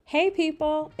Hey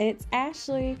people, it's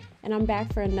Ashley, and I'm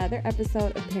back for another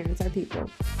episode of Parents Are People.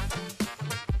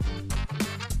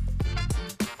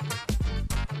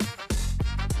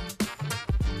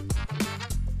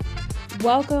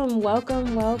 Welcome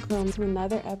to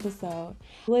another episode.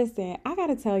 Listen, I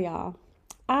gotta tell y'all,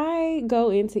 I go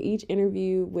into each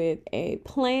interview with a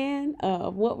plan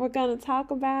of what we're gonna talk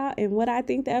about and what I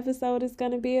think the episode is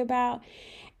gonna be about,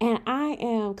 and I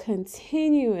am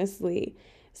continuously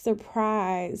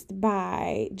surprised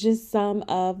by just some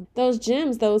of those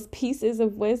gems, those pieces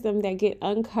of wisdom that get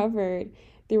uncovered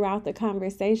throughout the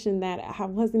conversation that I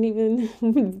wasn't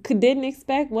even didn't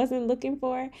expect, wasn't looking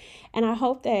for. And I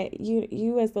hope that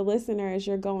you as the listener, as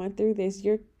you're going through this,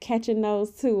 you're catching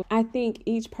those too. I think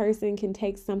each person can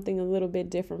take something a little bit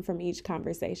different from each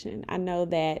conversation. I know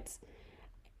that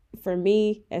for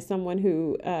me, as someone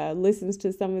who listens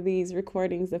to some of these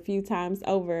recordings a few times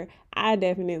over, I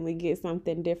definitely get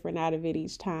something different out of it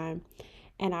each time.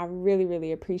 And I really,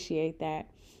 really appreciate that.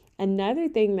 Another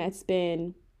thing that's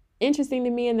been interesting to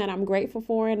me and that I'm grateful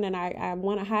for and that I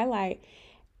want to highlight,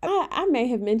 I may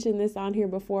have mentioned this on here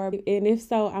before, and if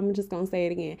so, I'm just going to say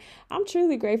it again. I'm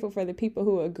truly grateful for the people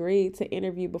who agreed to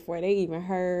interview before they even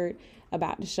heard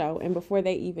about the show and before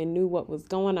they even knew what was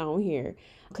going on here.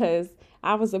 Because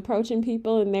I was approaching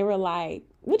people and they were like,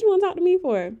 what you want to talk to me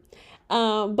for?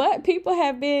 But people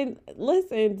have been,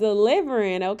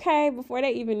 delivering, okay, before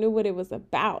they even knew what it was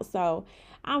about. So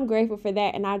I'm grateful for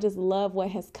that. And I just love what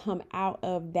has come out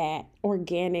of that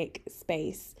organic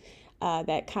space,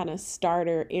 that kind of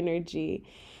starter energy.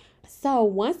 So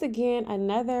once again,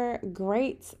 another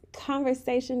great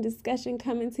conversation, discussion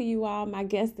coming to you all. My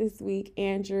guest this week,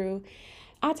 Andrew.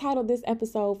 I titled this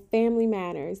episode Family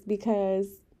Matters because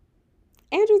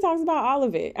Andrew talks about all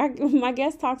of it. My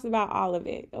guest talks about all of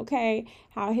it, okay?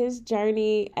 How his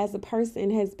journey as a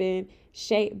person has been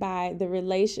shaped by the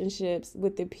relationships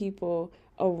with the people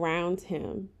around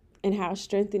him and how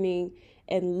strengthening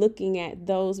and looking at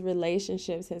those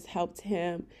relationships has helped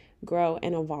him grow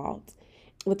and evolve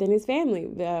within his family,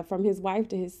 from his wife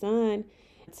to his son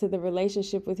to the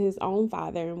relationship with his own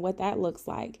father and what that looks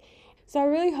like. So I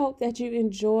really hope that you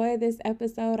enjoy this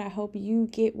episode. I hope you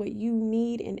get what you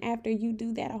need. And after you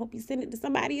do that, I hope you send it to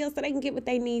somebody else so they can get what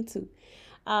they need to.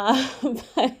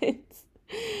 But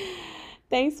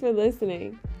thanks for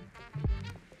listening.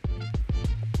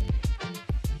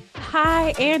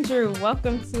 Hi, Andrew.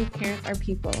 Welcome to Parents Are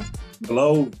People.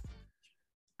 Hello.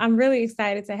 I'm really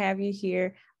excited to have you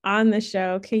here on the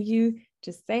show. Can you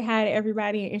just say hi to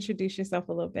everybody and introduce yourself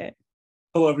a little bit?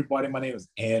 Hello, everybody. My name is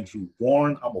Andrew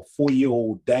Warren. I'm a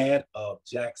 4-year-old dad of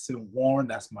Jackson Warren.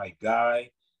 That's my guy.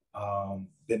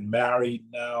 Been married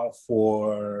now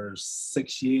for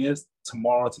 6 years.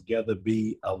 Tomorrow together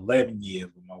be 11 years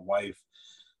with my wife,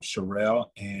 Sherelle.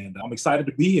 And I'm excited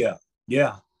to be here.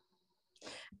 Yeah.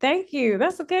 Thank you.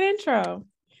 That's a good intro.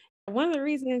 One of the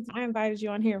reasons I invited you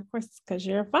on here, of course, is because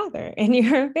you're a father and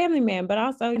you're a family man, but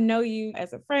also know you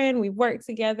as a friend. We work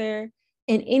together.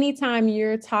 And anytime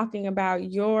you're talking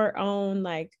about your own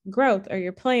growth or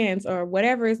your plans or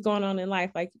whatever is going on in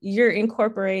life, you're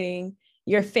incorporating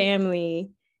your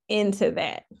family into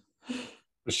that.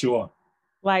 For sure.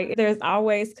 There's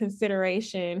always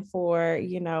consideration for,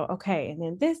 okay, and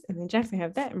then this, and then Jackson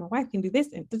have that, and my wife can do this,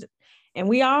 and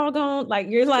we all going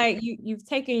you've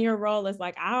taken your role as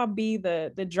I'll be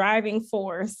the driving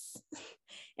force,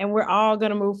 and we're all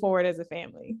gonna move forward as a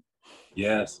family.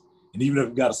 Yes. And even if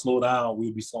we got to slow down,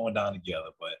 we'll be slowing down together.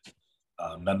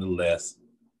 But nonetheless,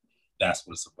 that's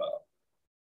what it's about.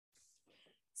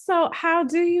 So how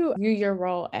do you view your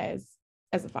role as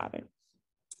a father?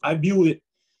 I view it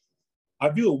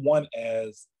one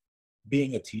as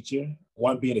being a teacher,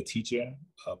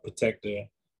 a protector,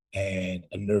 and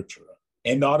a nurturer.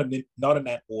 And not in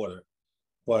that order,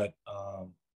 but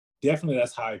definitely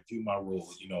that's how I view my role,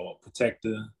 a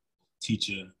protector,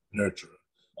 teacher, nurturer.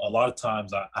 A lot of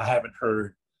times I haven't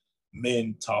heard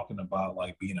men talking about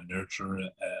being a nurturer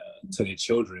to their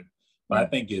children, but I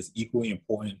think it's equally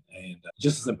important and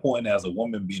just as important as a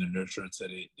woman being a nurturer to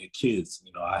their kids.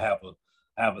 I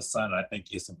have a son. And I think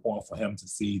it's important for him to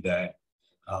see that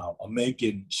a man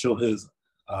can show his,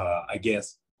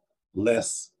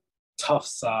 less tough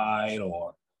side,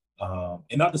 or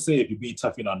and not to say if you're being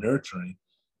tough, you're not nurturing.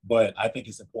 But I think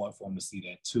it's important for them to see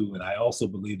that too. And I also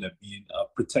believe that being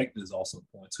protective is also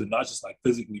important too, not just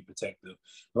physically protective,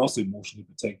 but also emotionally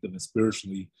protective and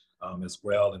spiritually as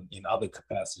well, and in other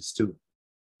capacities too.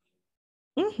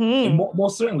 Mm-hmm. And more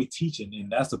certainly teaching.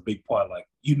 And that's a big part,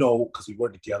 because we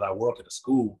work together. I work at a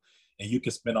school, and you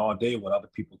can spend all day with other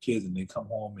people's kids and then come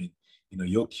home and,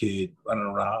 your kid running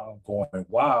around going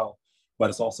wild. but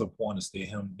it's also important to steer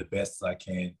him the best as I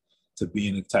can to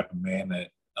being the type of man that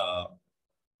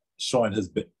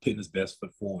putting his best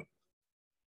foot forward.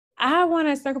 I want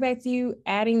to circle back to you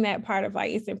adding that part of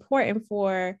like, it's important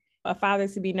for a father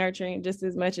to be nurturing just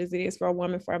as much as it is for a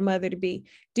woman, for a mother to be.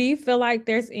 Do you feel like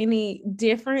there's any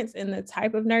difference in the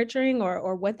type of nurturing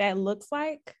or what that looks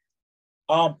like?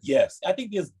 Yes, I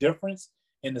think there's difference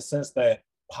in the sense that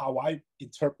how I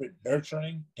interpret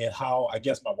nurturing and how I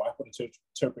guess my wife would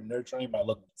interpret nurturing might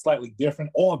look slightly different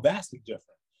or vastly different.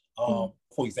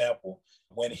 For example,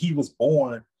 when he was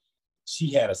born,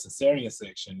 she had a cesarean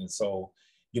section. And so,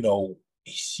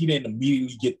 she didn't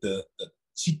immediately get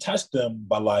she touched him,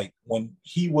 but like when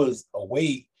he was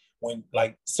away, when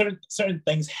like certain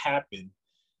things happened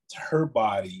to her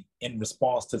body in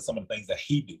response to some of the things that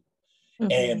he do.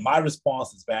 Mm-hmm. And my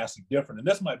response is vastly different. And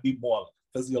this might be more a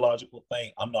physiological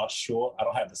thing. I'm not sure. I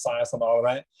don't have the science on all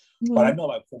that. Mm-hmm. But I know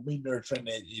like for me, nurturing,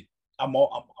 I'm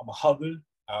a hugger.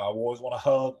 I always want to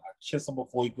hug. I kiss him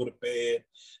before he go to bed.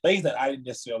 Things that I didn't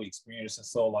necessarily experience. And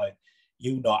so like,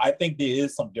 I think there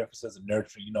is some differences in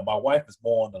nurturing. My wife is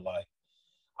more on the like,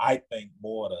 I think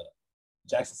more the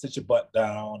Jackson, sit your butt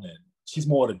down, and she's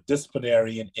more the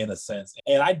disciplinarian in a sense.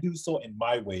 And I do so in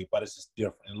my way, but it's just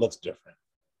different. It looks different.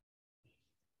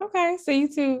 Okay, so you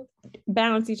two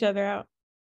balance each other out.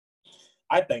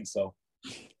 I think so.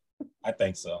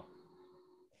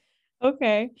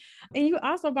 Okay. And you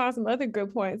also brought some other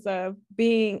good points of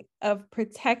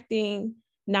protecting,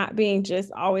 not being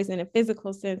just always in a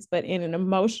physical sense, but in an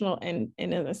emotional and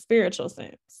in a spiritual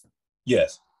sense.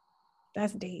 Yes.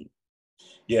 That's deep.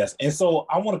 Yes. And so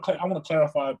I want to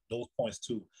clarify those points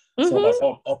too. Mm-hmm. So like,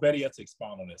 I'll better yet to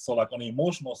expound on it. So like on the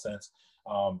emotional sense,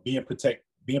 being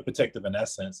protective in that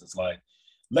sense is like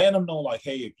letting them know like,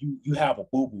 hey, if you have a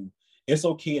boo-boo, it's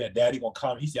okay that daddy gonna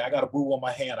come. He said, I got a boo-boo on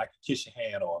my hand, I can kiss your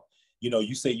hand. Or,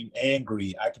 you say you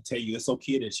angry, I can tell you it's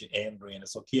okay that you're angry and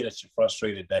it's okay that you're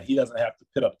frustrated, that he doesn't have to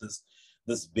put up this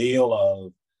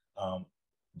veil of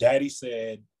daddy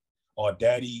said, or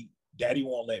daddy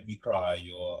won't let me cry,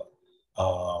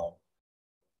 or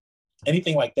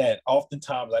anything like that.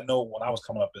 Oftentimes, I know when I was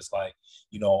coming up, it's like,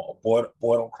 boy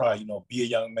don't cry, be a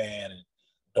young man and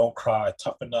don't cry,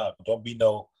 toughen up, don't be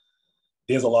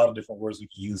there's a lot of different words we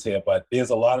can use here, but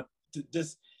there's a lot of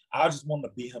I just want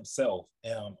to be himself,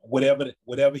 whatever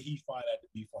he find that to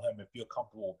be for him, and feel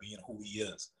comfortable being who he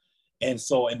is. And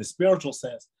so in the spiritual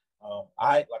sense,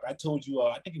 I told you,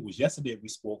 I think it was yesterday we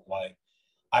spoke, like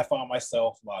I found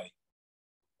myself like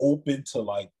open to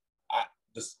like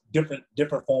this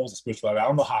different forms of spirituality. I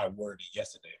don't know how I worded it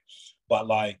yesterday, but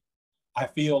like I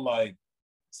feel like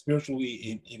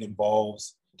spiritually it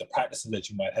involves the practices that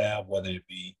you might have, whether it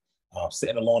be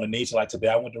sitting alone in nature. Like today,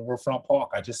 I went to Riverfront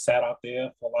Park. I just sat out there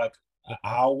for like an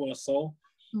hour or so,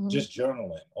 mm-hmm. just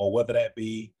journaling, or whether that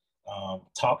be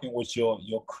talking with your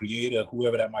creator,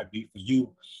 whoever that might be for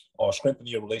you, or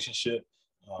strengthening your relationship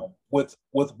with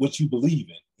what you believe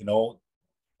in,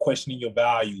 questioning your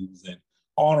values and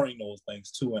honoring those things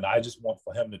too. And I just want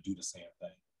for him to do the same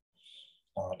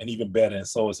thing, and even better. And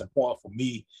so it's important for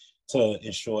me to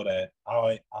ensure that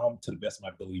I'm to the best of my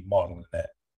ability modeling that.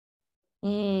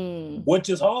 Which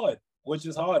is hard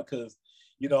because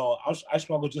I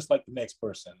struggle just like the next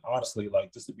person, honestly.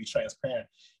 Like, just to be transparent,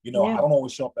 I don't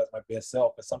always show up as my best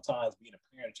self, and sometimes being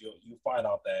a parent, you find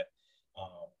out that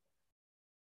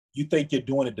you think you're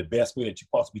doing it the best way that you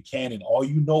possibly can, and all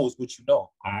you know is what you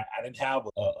know. I didn't have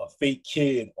a fake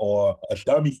kid or a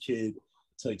dummy kid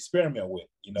to experiment with,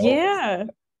 Yeah.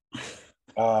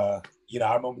 I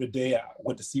remember the day I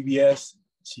went to CVS,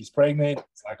 she's pregnant.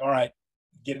 It's like, all right,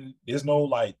 there's no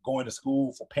like going to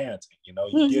school for parenting, you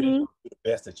mm-hmm. get it, do the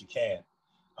best that you can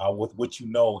with what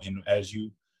you know, and as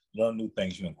you learn new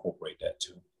things, you incorporate that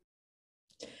too.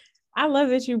 I love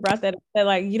that you brought that up, that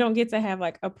like you don't get to have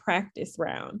like a practice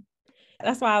round.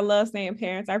 That's why I love saying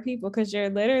parents are people, because you're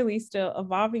literally still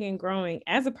evolving and growing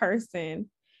as a person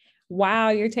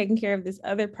while you're taking care of this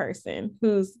other person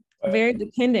who's very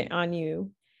dependent on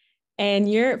you, and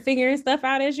you're figuring stuff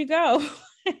out as you go.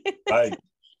 Right.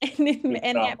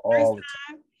 And at first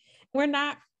time, we're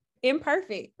not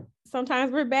imperfect.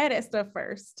 Sometimes we're bad at stuff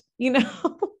first, and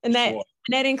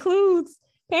that includes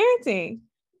parenting.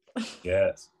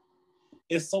 Yes.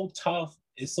 It's so tough.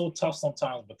 It's so tough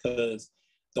sometimes because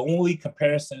the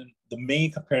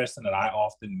main comparison that I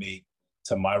often make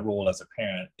to my role as a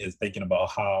parent is thinking about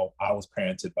how I was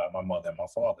parented by my mother and my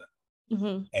father.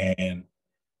 Mm-hmm. And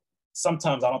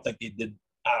sometimes I don't think they did.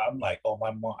 I'm like, oh,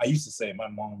 my mom, I used to say my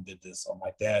mom did this or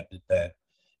my dad did that.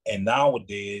 And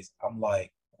nowadays I'm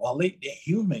like, well, they're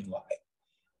human. Like,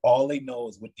 all they know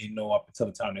is what they know up until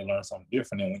the time they learn something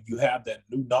different. And when you have that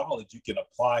new knowledge, you can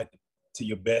apply it to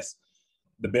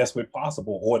the best way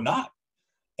possible or not.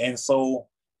 And so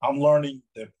I'm learning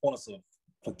the importance of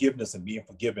forgiveness and being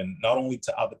forgiven, not only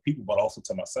to other people, but also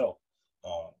to myself.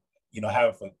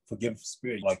 Having a forgiving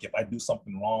spirit. Like if I do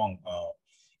something wrong,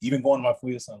 even going to my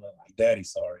father son, like, Daddy,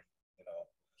 sorry,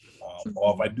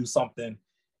 or if I do something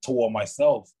toward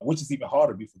myself, which is even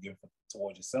harder to be forgiven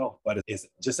towards yourself, but it's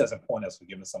just as important as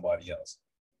forgiving somebody else.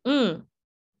 Mm.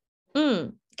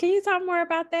 Can you talk more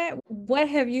about that? What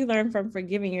have you learned from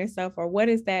forgiving yourself, or what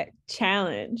is that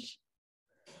challenge?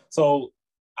 So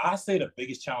I say the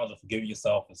biggest challenge of forgiving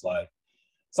yourself is like,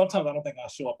 sometimes I don't think I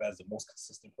show up as the most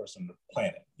consistent person on the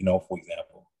planet. For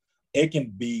example, it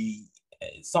can be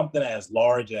something as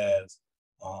large as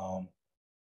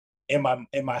in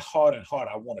my heart and heart,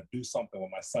 I want to do something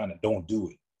with my son and don't do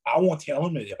it. I won't tell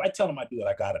him that. If I tell him I do it,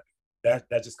 I gotta do it.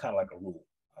 That's just kind of like a rule.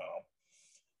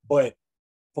 But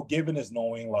forgiving is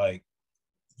knowing like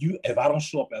if I don't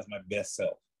show up as my best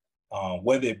self,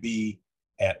 whether it be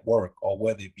at work or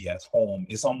whether it be at home,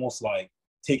 it's almost like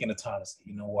taking the time to say,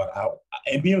 you know what,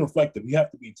 and being reflective. You have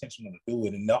to be intentional to do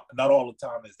it, and not all the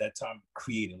time is that time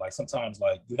created. Like sometimes,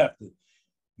 like you have to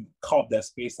carve that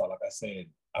space out. Like I said,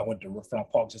 I went to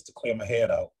Riverfront Park just to clear my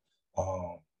head out,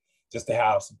 just to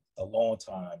have some alone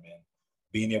time and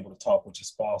being able to talk with your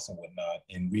spouse and whatnot,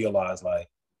 and realize like,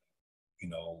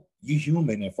 you're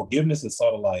human, and forgiveness is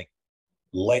sort of like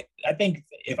I think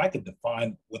if I could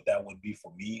define what that would be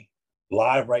for me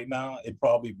live right now, it'd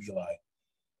probably be like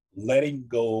letting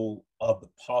go of the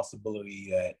possibility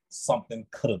that something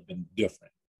could have been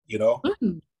different.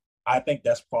 Mm-hmm. I think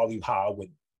that's probably how I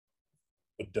would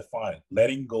define it.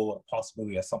 Letting go of the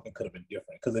possibility that something could have been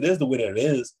different, because it is the way that it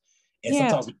is, and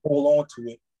sometimes we hold on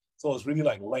to it. So it's really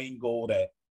like letting go that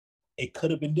it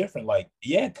could have been different. Like,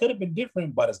 yeah, it could have been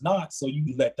different, but it's not. So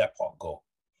you let that part go.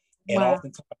 And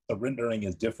oftentimes surrendering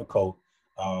is difficult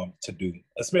to do,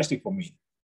 especially for me.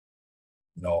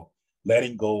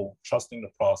 Letting go, trusting the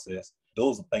process.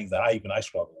 Those are things that I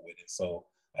struggle with it. So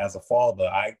as a father,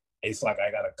 it's like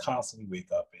I gotta constantly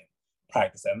wake up and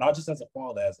practice that. Not just as a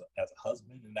father, as a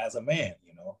husband and as a man.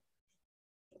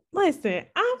 Listen,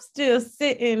 I'm still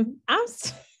sitting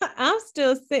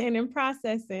and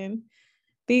processing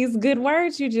these good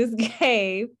words you just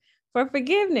gave for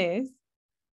forgiveness,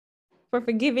 for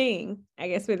forgiving, I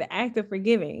guess, for the act of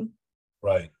forgiving.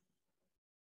 Right.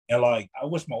 And like, I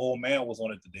wish my old man was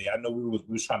on it today. I know we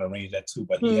was trying to arrange that too,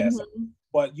 but he has.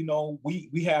 But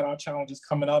we had our challenges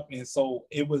coming up, and so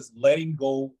it was letting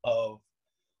go of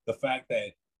the fact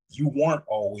that you weren't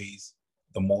always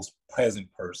the most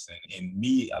present person, and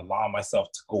me allowing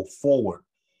myself to go forward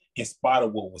in spite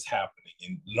of what was happening,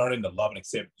 and learning to love and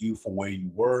accept you for where you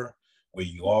were, where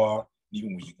you are,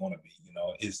 even where you're going to be.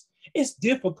 It's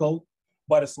difficult.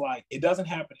 But it's like, it doesn't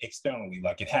happen externally,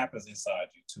 like it happens inside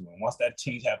you too. And once that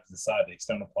change happens inside, the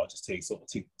external part just takes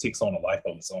on a life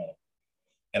of its own.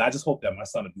 And I just hope that my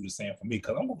son will do the same for me,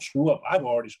 because I'm going to screw up. I've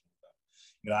already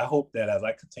screwed up. I hope that as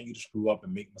I continue to screw up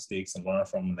and make mistakes and learn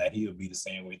from him, that he'll be the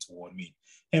same way toward me,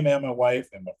 him and my wife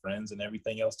and my friends and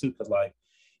everything else too. Because like,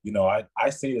 I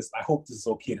say this, I hope this is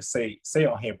okay to say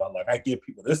on here, but like I give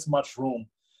people this much room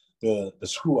to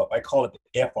screw up. I call it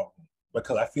the F up room,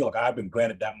 because I feel like I've been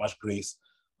granted that much grace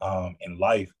in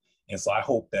life. And so I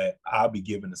hope that I'll be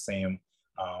given the same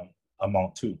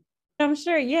amount too. I'm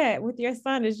sure, yeah, with your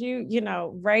son, as you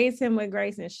raise him with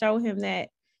grace and show him that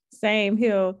same,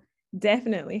 he'll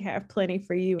definitely have plenty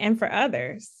for you and for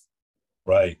others.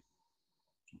 Right.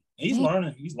 He's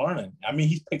learning. I mean,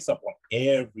 he picks up on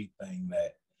everything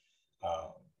that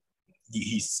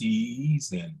he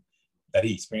sees and that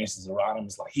he experiences around him.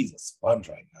 It's like he's a sponge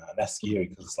right now. And that's scary,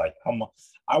 because it's like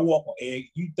I walk on egg.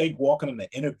 You think walking in the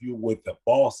interview with the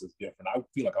boss is different? I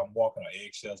feel like I'm walking on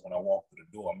eggshells when I walk through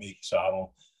the door. I'm making sure I don't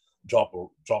drop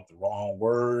the wrong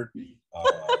word.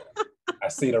 I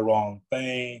say the wrong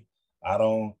thing. I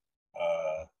don't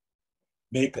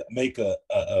make a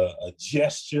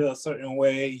gesture a certain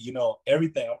way.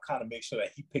 Everything. I'm kind of make sure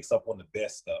that he picks up on the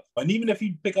best stuff. And even if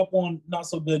he pick up on not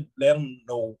so good, let him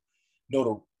know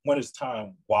when it's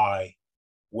time, why,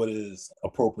 what is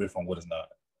appropriate from what is not.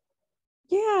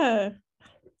 Yeah,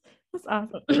 that's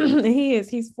awesome.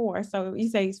 He's 4. So you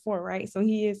say he's 4, right? So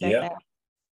he is at that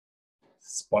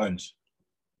sponge.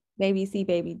 Baby see,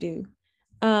 baby do.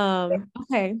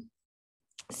 Okay.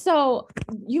 So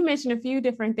you mentioned a few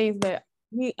different things, but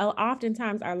we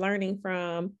oftentimes are learning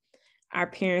from our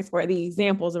parents or the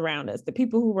examples around us, the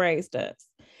people who raised us.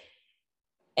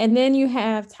 And then you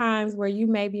have times where you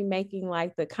may be making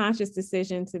like the conscious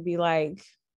decision to be like,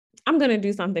 I'm going to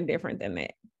do something different than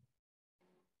that.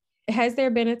 Has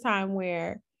there been a time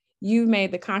where you've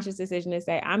made the conscious decision to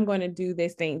say, I'm going to do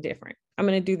this thing different? I'm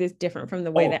going to do this different from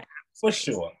the way that I for was raised?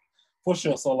 sure. For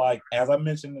sure. So like, as I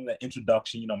mentioned in the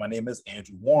introduction, my name is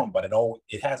Andrew Warren, but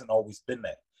it hasn't always been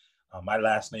that. My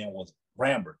last name was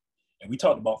Rambert. And we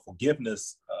talked about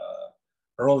forgiveness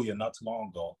earlier, not too long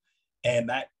ago. And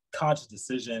that conscious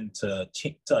decision to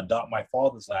adopt my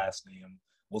father's last name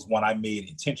was one I made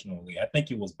intentionally. I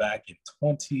think it was back in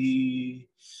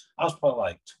I was probably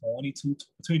like 22,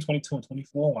 between 22 and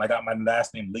 24 when I got my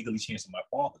last name legally changed to my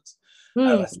father's.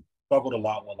 I struggled a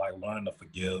lot with like learning to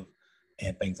forgive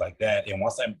and things like that. And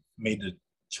once I made the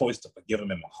choice to forgive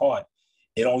him in my heart,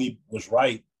 it only was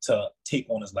right to take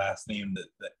on his last name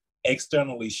that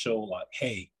externally show like,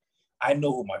 hey, I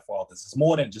know who my father is. It's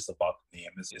more than just about the name.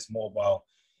 It's more about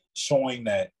showing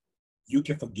that you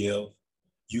can forgive,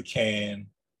 you can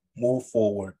move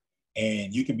forward,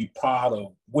 and you can be proud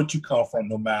of what you come from,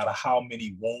 no matter how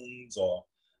many wounds or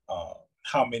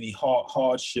how many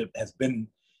hardship has been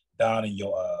down in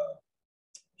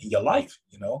your life.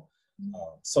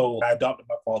 So I adopted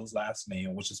my father's last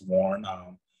name, which is Warren,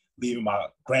 leaving my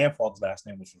grandfather's last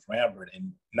name, which was Rambert.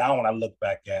 And now when I look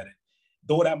back at it,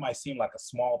 though that might seem like a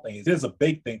small thing, it is a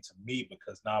big thing to me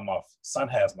because now my son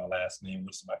has my last name,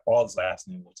 which is my father's last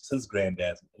name, which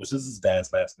is his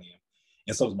dad's last name.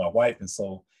 And so is my wife. And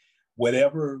so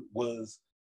whatever was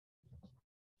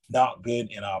not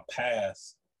good in our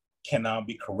past can now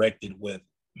be corrected with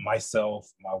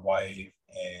myself, my wife,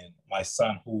 and my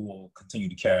son, who will continue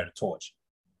to carry the torch.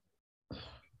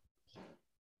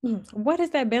 What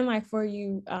has that been like for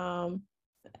you,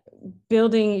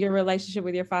 building your relationship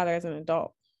with your father as an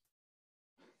adult?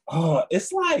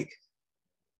 It's like,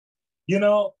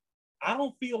 I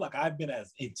don't feel like I've been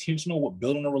as intentional with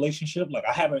building a relationship. Like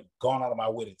I haven't gone out of my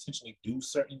way to intentionally do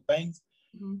certain things,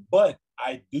 but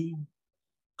I do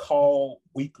call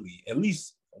weekly, at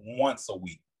least once a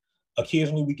week.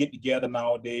 Occasionally we get together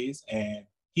nowadays and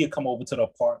he'd come over to the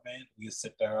apartment. We'd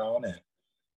sit down and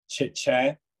chit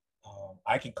chat.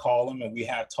 I can call him and we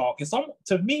have talk.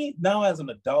 To me now as an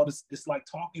adult, it's like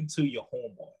talking to your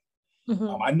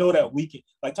homeboy. I know that we can,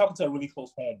 like talking to a really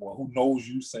close homeboy who knows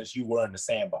you since you were in the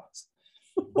sandbox.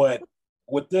 But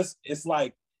with this, it's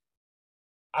like,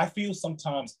 I feel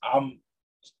sometimes I'm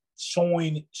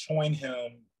showing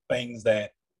him things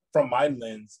that from my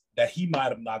lens that he might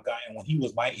have not gotten when he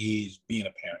was my age being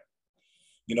a parent.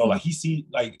 Like he see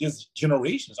like his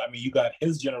generations. I mean, you got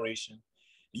his generation,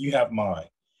 you have mine.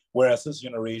 Whereas his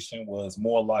generation was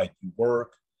more like you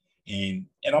work and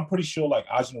I'm pretty sure like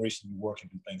our generation, you work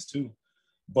and do things too.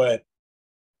 But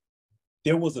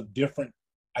there was a different,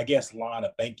 I guess, line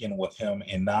of thinking with him.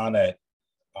 And now that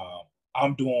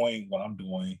I'm doing what I'm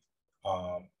doing,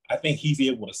 I think he's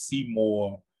able to see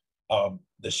more of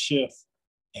the shift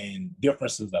and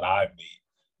differences that I've made.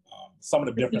 Some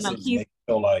of the differences make me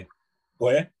feel like, go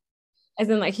ahead. As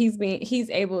in like he's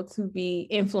able to be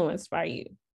influenced by you.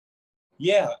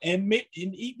 Yeah, and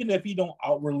even if he don't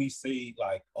outwardly say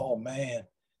like, oh man,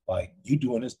 like you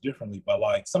doing this differently, but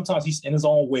like sometimes he's in his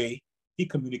own way, he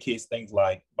communicates things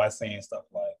like by saying stuff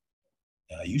like,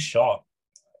 yeah, you sharp,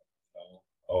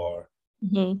 or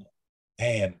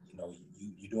and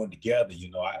you doing together.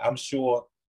 I'm sure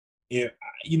if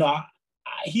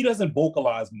he doesn't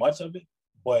vocalize much of it,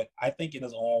 but I think in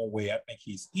his own way, I think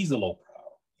he's a little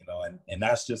proud, and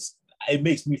that's just, it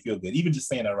makes me feel good, even just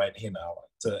saying that right here now,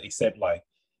 to accept like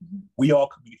we all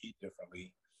communicate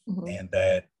differently, and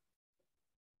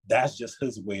that's just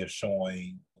his way of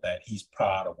showing that he's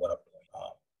proud of what I'm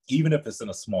doing, even if it's in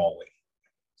a small way.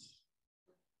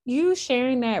 You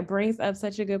sharing that brings up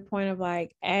such a good point of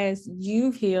like, as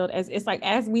you've healed, as it's like,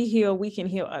 as we heal, we can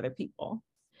heal other people.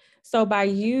 So by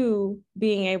you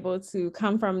being able to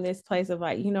come from this place of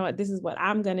like, you know what, this is what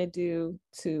I'm going to do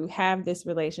to have this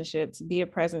relationship, to be a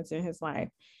presence in his life.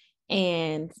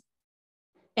 And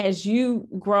as you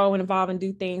grow and evolve and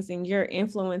do things and you're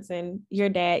influencing your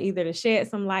dad either to shed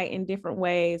some light in different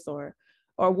ways or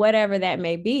whatever that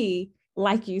may be,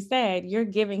 like you said, you're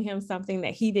giving him something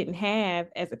that he didn't have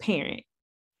as a parent.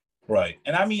 Right.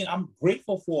 And I mean, I'm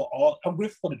grateful for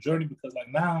the journey because like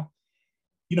now,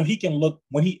 he can look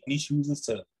when he chooses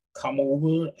to come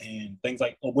over and things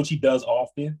like, which he does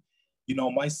often,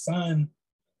 my son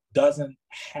doesn't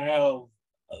have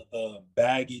the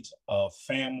baggage of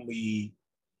family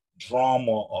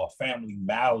drama or family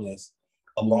malice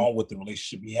along with the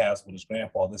relationship he has with his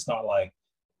grandfather. It's not like,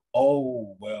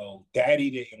 oh, well,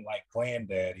 daddy didn't like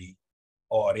granddaddy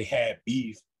or they had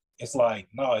beef. It's like,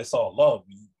 no, it's all love.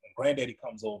 When granddaddy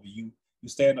comes over, you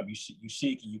stand up, you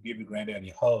shake, and you give your granddaddy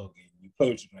a hug, and you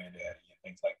play with your granddaddy and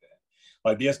things like that.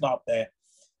 Like there's not that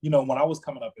when I was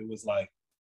coming up, it was like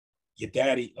your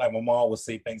daddy, like my mom would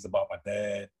say things about my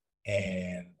dad.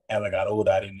 And as I got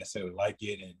older, I didn't necessarily like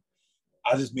it. And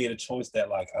I just made a choice that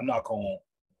like, I'm not going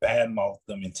to badmouth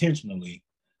them intentionally.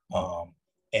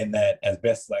 And that as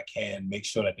best as I can, make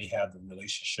sure that they have the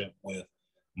relationship with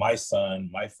my son,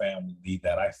 my family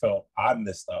that I felt I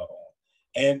missed out on.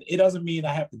 And it doesn't mean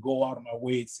I have to go out of my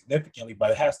way significantly,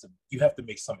 but you have to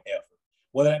make some effort,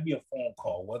 whether that be a phone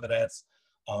call, whether that's,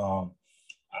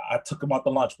 I took him out to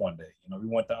lunch one day. We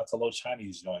went down to a little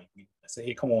Chinese joint. I said,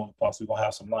 hey, come on, boss, we're going to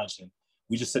have some lunch. And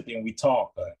we just sit there and we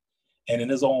talk. And in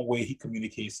his own way, he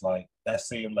communicates like that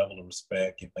same level of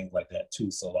respect and things like that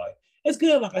too. So like, it's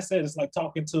good. Like I said, it's like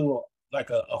talking to like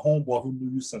a homeboy who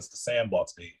knew you since the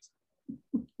sandbox days.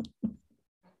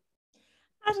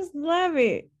 I just love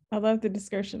it. I love the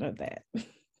description of that.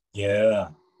 Yeah.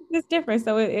 It's different.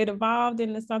 So it evolved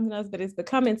into something else, but it's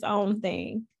become its own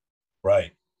thing.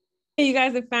 Right. You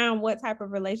guys have found what type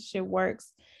of relationship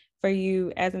works for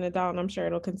you as an adult, and I'm sure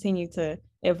it'll continue to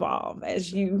evolve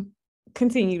as you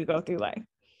continue to go through life.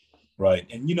 Right.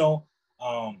 And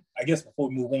I guess before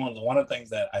we move on, one of the things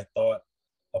that I thought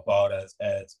about as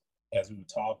we were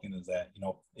talking is that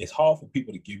it's hard for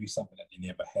people to give you something that they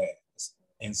never had.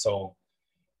 And so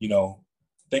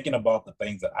thinking about the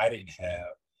things that I didn't have,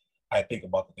 I think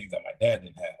about the things that my dad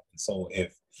didn't have. And so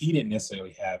if he didn't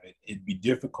necessarily have it, it'd be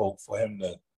difficult for him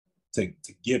to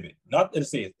give it. Not to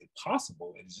say it's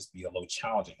impossible, it'd just be a little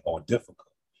challenging or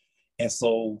difficult. And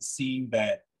so seeing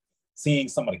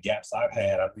some of the gaps I've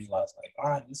had, I realized like,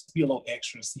 all right, let's be a little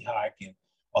extra and see how I can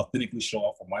authentically show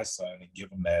up for my son and give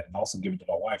him that, and also give it to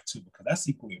my wife too, because that's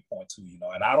equally important too,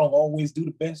 and I don't always do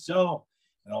the best job.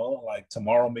 Like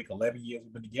tomorrow make 11 years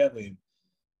we've been together, and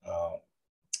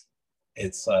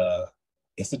it's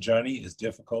a journey. It's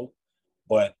difficult,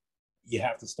 but you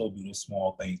have to still do those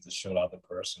small things to show the other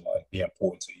person like they're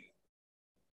important to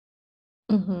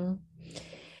you. Mm-hmm.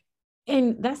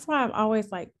 And that's why I'm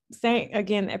always like saying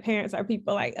again that parents are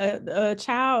people. Like a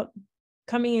child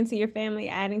coming into your family,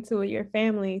 adding to your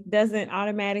family doesn't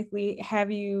automatically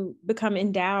have you become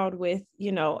endowed with,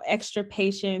 extra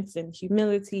patience and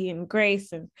humility and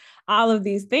grace and all of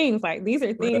these things. Like these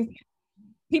are things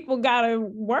people gotta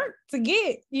work to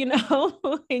get,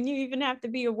 and you even have to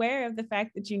be aware of the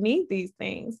fact that you need these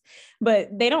things, but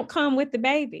they don't come with the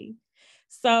baby.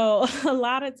 So a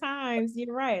lot of times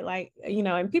you're right, like,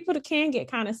 and people can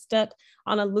get kind of stuck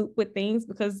on a loop with things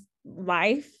because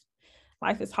life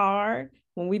is hard.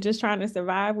 When we just trying to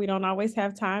survive, we don't always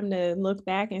have time to look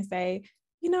back and say,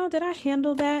 did I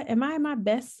handle that? Am I my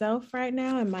best self right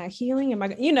now? Am I healing? Am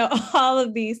I, all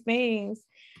of these things.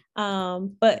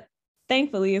 But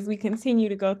thankfully, as we continue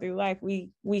to go through life,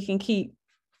 we can keep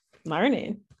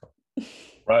learning.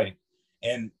 Right.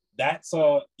 And that's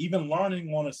even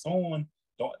learning on its own.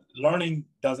 Learning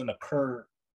doesn't occur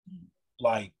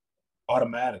like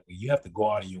automatically. You have to go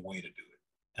out of your way to do it.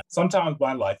 And sometimes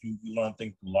by life, you learn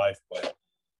things through life, but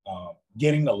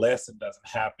getting the lesson doesn't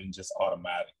happen just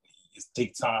automatically. It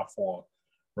takes time for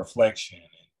reflection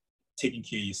and taking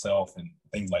care of yourself and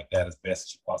things like that as best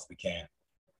as you possibly can.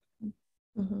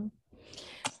 Mm-hmm.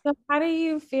 So how do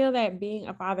you feel that being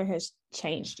a father has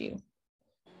changed you?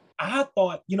 I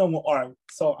thought, all right,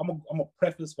 so I'm gonna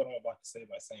preface what I'm about to say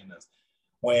by saying this.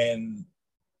 When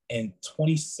in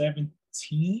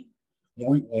 2017,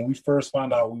 when we first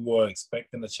found out we were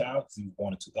expecting a child, because he was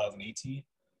born in 2018,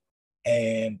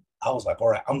 and I was like, all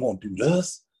right, I'm gonna do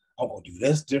this. I'm gonna do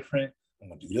this different. I'm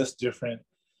gonna do this different.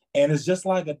 And it's just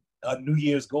like a New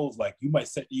Year's goals. Like you might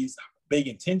set these big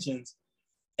intentions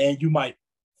and you might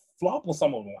flop on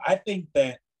some of them. I think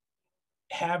that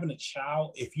having a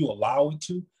child, if you allow it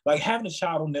to, like having a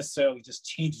child don't necessarily just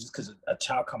change just because a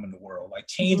child come in the world. Like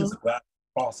change is a gradual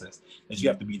process that you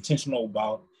have to be intentional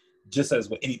about, just as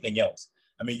with anything else.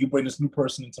 I mean, you bring this new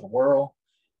person into the world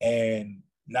and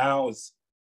now it's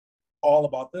all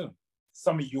about them.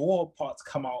 Some of your parts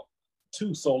come out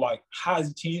too. So like, how has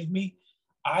he changed me?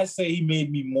 I say he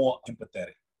made me more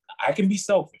empathetic. I can be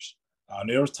selfish.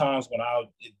 There was times when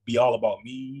it'd be all about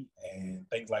me and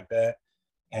things like that.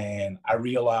 And I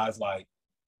realized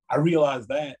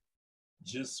that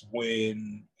just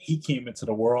when he came into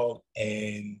the world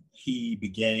and he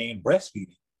began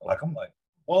breastfeeding. Like, I'm like,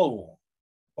 whoa,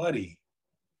 buddy,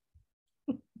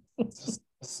 it's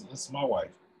my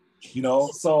wife,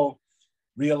 So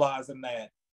realizing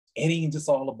that it ain't just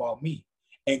all about me.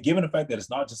 And given the fact that it's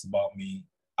not just about me,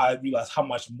 I realized how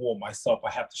much more myself I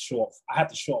have to show up. I have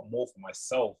to show up more for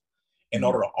myself in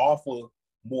order to offer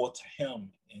more to him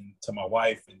and to my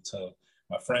wife and to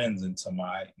my friends and to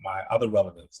my other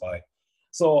relatives. Like,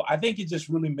 So I think it just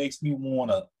really makes me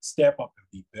want to step up and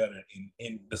be better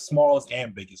in the smallest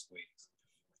and biggest ways.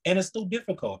 And it's still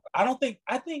difficult. I think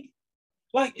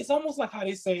like it's almost like how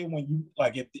they say when you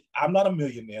like if I'm not a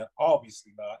millionaire,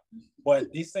 obviously not,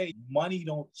 but they say money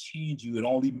don't change you. It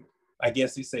only I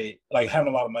guess they say like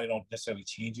having a lot of money don't necessarily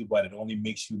change you, but it only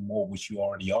makes you more what you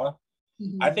already are.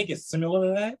 Mm-hmm. I think it's similar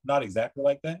to that, not exactly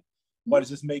like that, but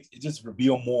it just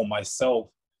reveal more myself,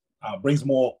 brings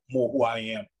more who I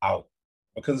am out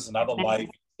because it's another life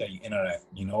that you interact.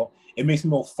 You know, it makes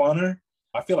me more funner.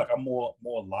 I feel like I'm more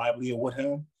livelier with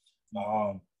him.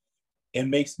 It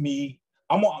makes me.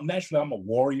 I'm a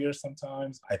warrior.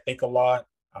 Sometimes I think a lot,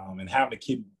 and having a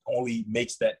kid only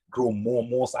makes that grow more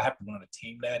and more. So I have to learn to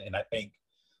tame that, and I think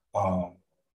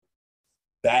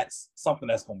that's something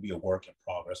that's going to be a work in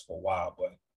progress for a while.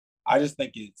 But I just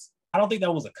think I don't think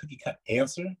that was a cookie cut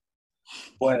answer,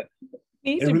 but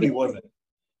it really wasn't.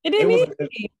 It didn't need to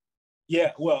be.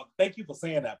 Yeah, well, thank you for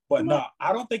saying that. But no,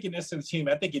 I don't think it necessarily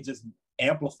changed. I think it just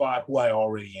amplified who I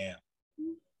already am.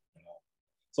 You know?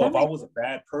 So if I was a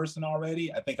bad person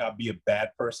already, I think I'd be a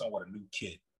bad person with a new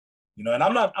kid. You know, and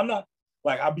I'm not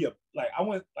like I'll be I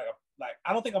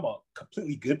don't think I'm a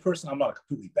completely good person. I'm not a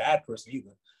completely bad person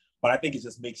either. But I think it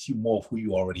just makes you more of who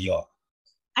you already are.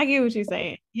 I get what you're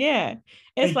saying. Yeah.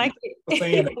 It's like it's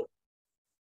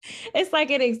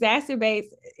like it exacerbates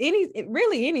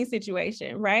any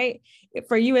situation, right?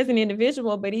 For you as an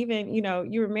individual, but even,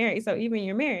 you were married. So even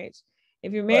your marriage,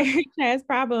 if your marriage has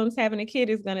problems, having a kid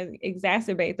is going to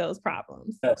exacerbate those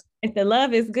problems. Yes. If the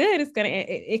love is good,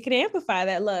 it can amplify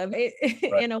that love.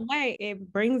 In a way,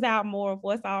 it brings out more of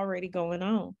what's already going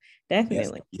on.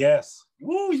 Definitely. Yes.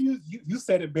 Ooh, you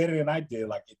said it better than I did.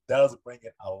 Like it does bring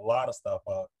in a lot of stuff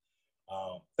out.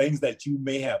 Things that you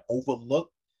may have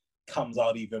overlooked comes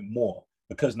out even more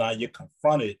because now you're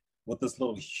confronted with this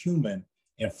little human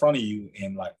in front of you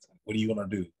and like, what are you going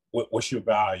to do? What's your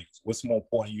values? What's more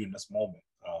important to you in this moment?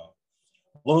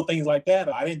 Little things like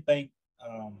that. I didn't think,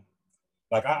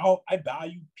 I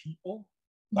value people,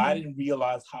 but I didn't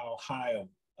realize how high of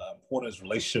important this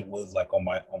relationship was like on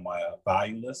my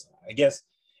value list. I guess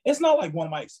it's not like one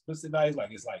of my explicit values, like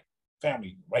it's like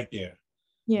family right there.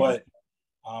 Yeah. But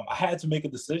I had to make a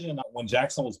decision when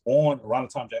Jackson was born. Around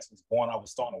the time Jackson was born, I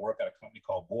was starting to work at a company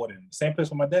called Borden, same place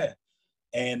with my dad.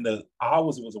 And the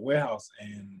hours, it was a warehouse,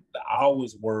 and the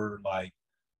hours were like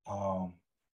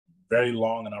very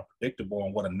long and unpredictable.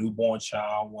 And with a newborn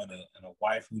child, and a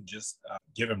wife who just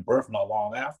given birth not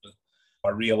long after, I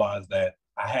realized that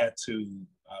I had to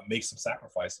make some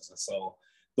sacrifices. And so,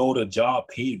 though the job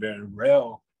paid very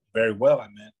well, I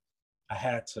meant I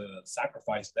had to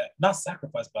sacrifice that, not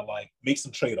sacrifice, but like make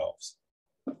some trade-offs.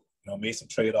 Make some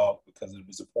trade-offs because it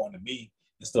was important to me.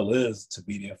 It still is to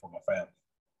be there for my family.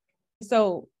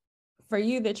 So for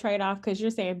you, the trade-off, because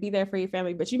you're saying be there for your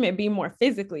family, but you may be more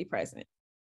physically present.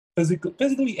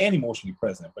 Physically and emotionally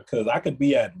present, because I could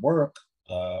be at work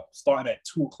starting at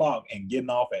 2:00 and getting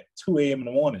off at 2 a.m. in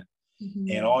the morning.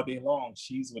 Mm-hmm. And all day long,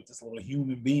 she's with this little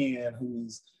human being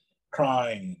who's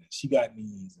crying. She got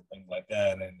needs and things like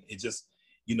that. And it just,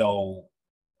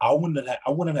 I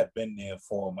wouldn't have been there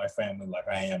for my family like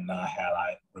I am now had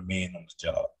I remained on this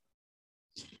job.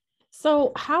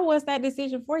 So how was that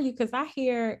decision for you? Because I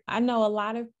know a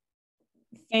lot of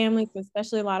families,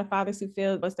 especially a lot of fathers who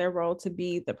feel it's their role to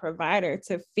be the provider,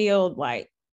 to feel like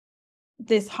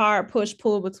this hard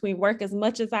push-pull between work as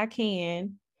much as I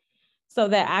can so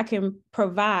that I can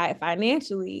provide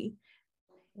financially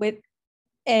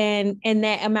and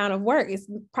that amount of work is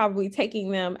probably taking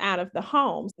them out of the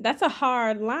home. That's a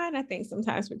hard line, I think,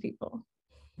 sometimes for people.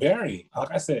 Very,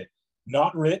 like I said,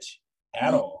 not rich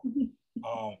at all.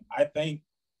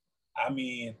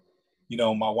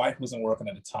 My wife wasn't working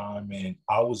at the time and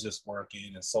I was just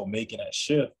working. And so making that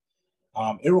shift,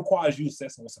 it requires you to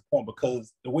set what's important,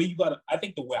 because the way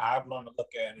I've learned to look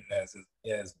at it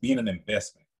as being an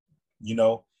investment.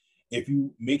 If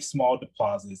you make small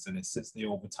deposits and it sits there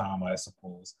over time, I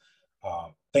suppose,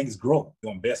 things grow,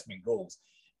 your investment grows.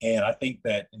 And I think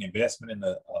that an investment in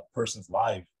a person's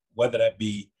life, whether that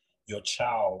be your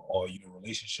child or your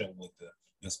relationship with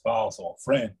your spouse or a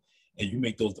friend, and you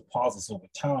make those deposits over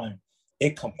time,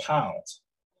 it compounds.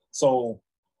 So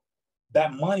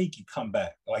that money can come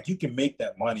back. Like you can make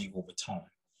that money over time,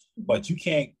 but you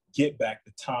can't get back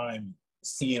the time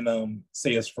seeing them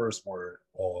say his first word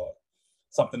or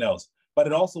something else. But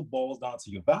it also boils down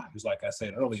to your values. Like I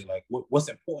said earlier, like what's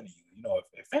important to you?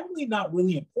 If family not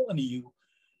really important to you,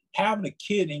 having a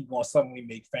kid ain't going to suddenly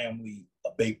make family a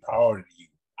big priority to you.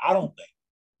 I don't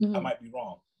think. I might be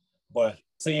wrong. But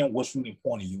saying what's really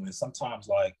important to you, and sometimes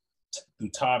like through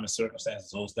time and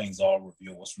circumstances, those things all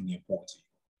reveal what's really important to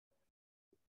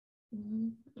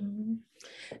you. Mm-hmm.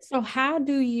 So how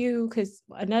do you, because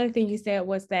another thing you said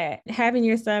was that having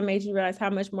your son made you realize how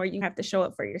much more you have to show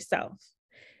up for yourself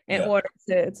in order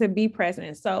to be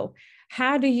present. So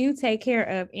how do you take care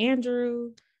of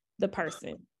Andrew, the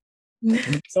person?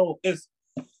 So it's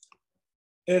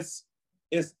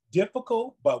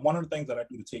difficult, but one of the things that I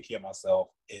do to take care of myself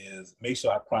is make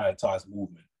sure I prioritize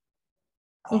movement.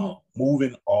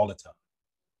 Moving all the time,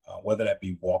 whether that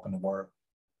be walking to work,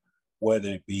 whether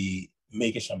it be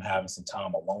making sure I'm having some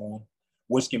time alone,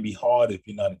 which can be hard if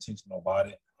you're not intentional about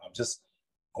it. I'm just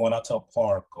going out to a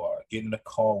park or getting in the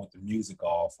car with the music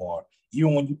off, or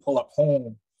even when you pull up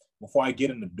home, before I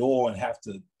get in the door and have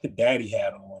to put daddy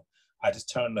hat on, I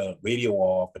just turn the radio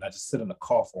off and I just sit in the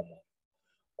car for a moment.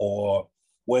 Or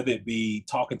whether it be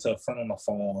talking to a friend on the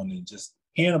phone and just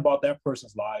hearing about that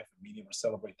person's life and being able to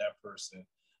celebrate that person,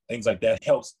 things like that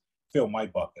helps fill my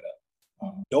bucket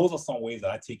up. Those are some ways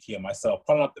that I take care of myself.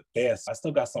 Probably not the best. I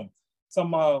still got some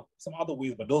other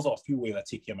ways, but those are a few ways I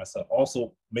take care of myself.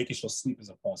 Also, making sure sleep is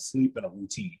important. Sleep and a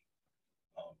routine.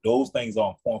 Those things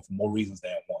are important for more reasons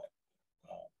than one.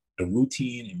 The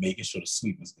routine and making sure the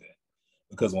sleep is good.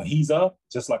 Because when he's up,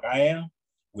 just like I am,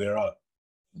 we're up.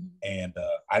 And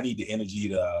I need the energy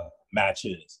to match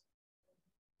his,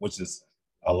 which is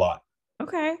a lot.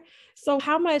 Okay. So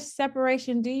how much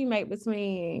separation do you make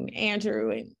between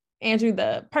Andrew,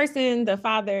 the person, the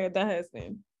father, the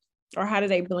husband? Or how do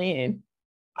they blend?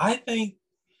 I think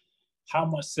how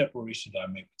much separation do I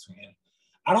make between them?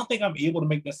 I don't think I'm able to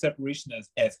make that separation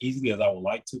as easily as I would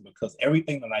like to, because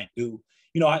everything that I do,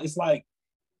 it's like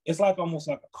almost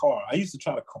like a car. I used to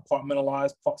try to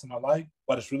compartmentalize parts of my life,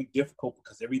 but it's really difficult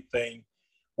because everything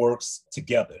works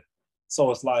together. So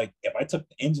it's like if I took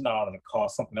the engine out of the car,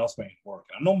 something else may work.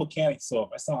 I'm no mechanic, so if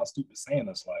I sound stupid saying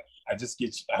this, like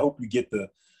I hope you get the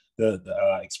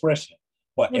expression.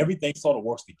 But everything sort of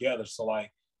works together. So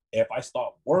like if I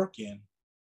start working,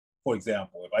 for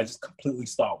example, if I just completely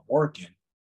stop working,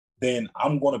 then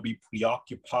I'm going to be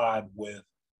preoccupied with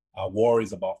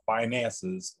worries about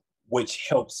finances, which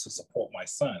helps to support my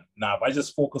son. Now, if I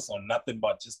just focus on nothing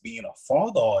but just being a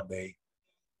father all day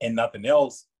and nothing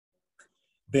else,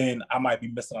 then I might be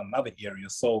missing another area.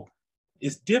 So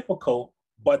it's difficult,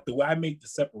 but the way I make the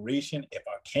separation, if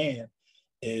I can,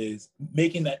 is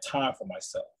making that time for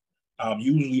myself.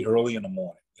 Usually early in the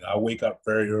morning. I wake up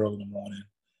very early in the morning,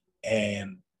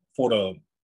 and for the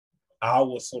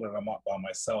hours so that I'm up by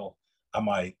myself, I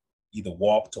might either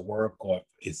walk to work, or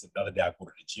if it's another day, I go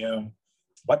to the gym.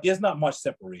 But there's not much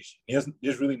separation.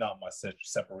 There's really not much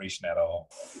separation at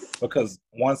all, because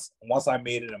once I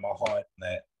made it in my heart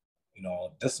that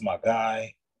this is my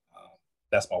guy,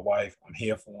 that's my wife, I'm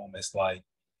here for him. It's like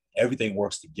everything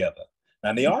works together.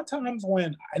 Now there are times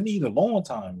when I need alone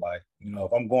time, like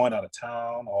if I'm going out of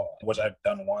town, or which I've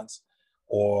done once,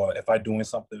 or if I'm doing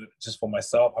something just for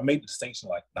myself, I make the distinction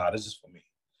like, nah, this is for me,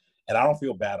 and I don't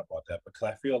feel bad about that, because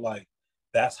I feel like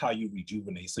that's how you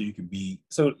rejuvenate. So you can be,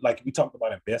 so like we talked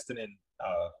about investing in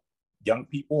young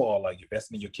people, or like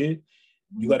investing in your kid,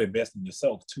 you got to invest in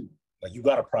yourself too. Like you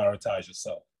got to prioritize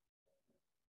yourself.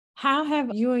 How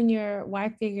have you and your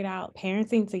wife figured out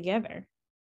parenting together?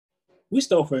 We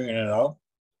still figuring it out.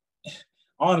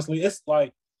 Honestly, it's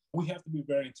like we have to be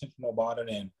very intentional about it,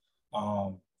 and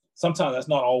sometimes that's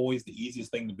not always the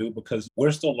easiest thing to do, because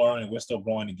we're still learning, we're still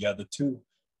growing together too,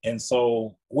 and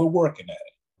so we're working at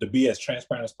it to be as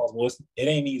transparent as possible. It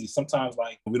ain't easy. Sometimes,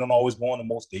 like, we don't always go on the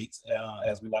most dates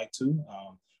as we like to.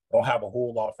 We don't have a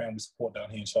whole lot of family support down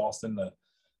here in Charleston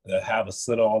to have a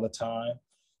sitter all the time.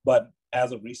 But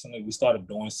as of recently, we started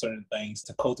doing certain things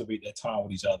to cultivate that time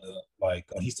with each other. Like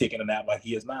when he's taking a nap like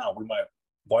he is now, we might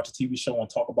watch a TV show and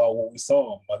talk about what we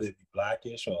saw, whether it be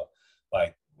Blackish, or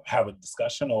like have a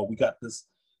discussion. Or we got this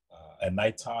at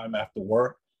nighttime after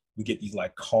work, we get these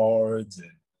like cards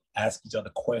and ask each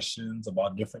other questions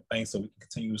about different things, so we can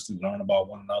continuously learn about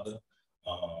one another.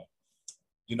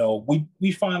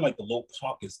 We find like the low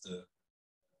pockets to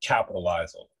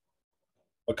capitalize on,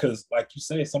 because like you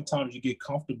say, sometimes you get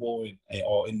comfortable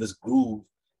or in this groove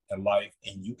in life,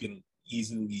 and you can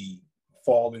easily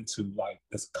fall into like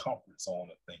this comfort zone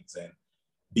of things and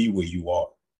be where you are.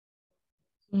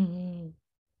 Mm-hmm.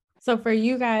 So for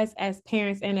you guys as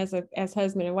parents and as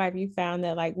husband and wife, you found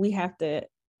that like we have to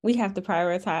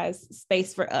prioritize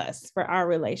space for us, for our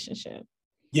relationship.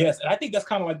 Yes, and I think that's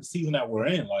kind of like the season that we're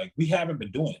in. Like we haven't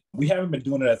been doing it. We haven't been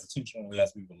doing it as intentionally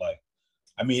as we would like.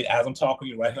 I mean, as I'm talking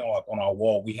to you right now, like on our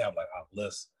wall, we have like our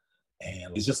list,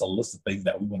 and it's just a list of things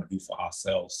that we want to do for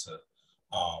ourselves to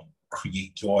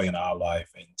create joy in our life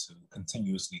and to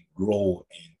continuously grow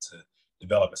and to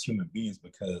develop as human beings,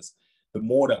 because the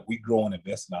more that we grow and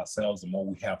invest in ourselves, the more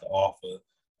we have to offer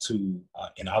to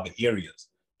in other areas.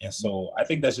 And so I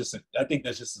think that's just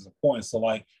as important. So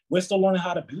like we're still learning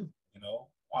how to build, you know.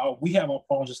 We have our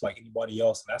problems just like anybody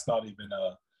else, and that's not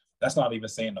even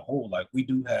saying the whole. Like we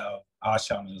do have our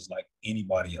challenges like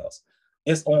anybody else.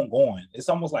 It's ongoing. It's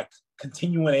almost like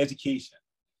continuing education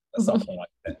or something like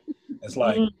that. It's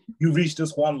like you reach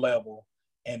this one level,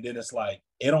 and then it's like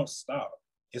it don't stop.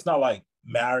 It's not like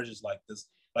marriage is like this.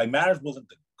 Like marriage wasn't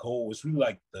the goal. It's really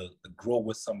like the grow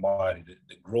with somebody,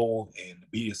 the grow and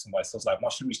be with somebody. So it's like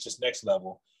once you reach this next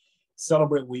level,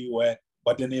 celebrate where you at.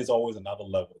 But then there's always another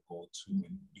level to go to,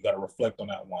 and you got to reflect on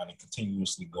that one and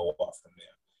continuously go up from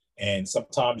there. And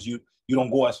sometimes you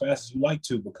don't go as fast as you like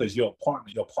to because you're a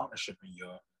partner, your partnership, and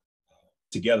you're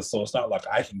together. So it's not like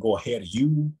I can go ahead of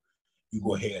you, you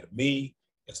go ahead of me.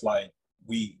 It's like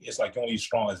you're only as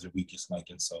strong as the weakest link,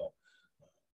 and so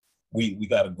we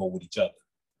got to go with each other.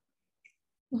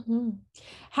 Mm-hmm.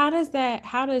 How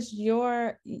does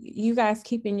you guys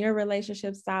keeping your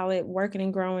relationship solid, working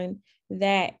and growing,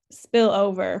 that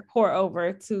pour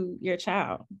over to your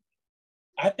child?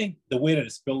 I think the way that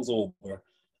it spills over,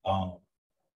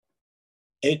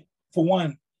 it, for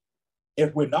one,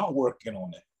 if we're not working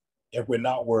on it, if we're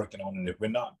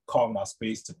not carving our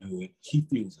space to do it, he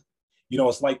feels it. You know,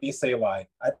 it's like they say, like,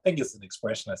 I think it's an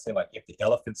expression I say, like, if the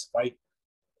elephants fight,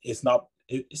 it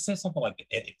says something like,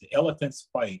 if the elephants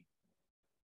fight,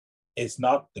 it's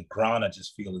not the ground that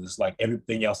just feels it. It's like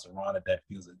everything else around it that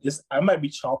feels it. I might be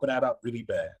chopping that up really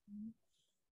bad,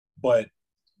 but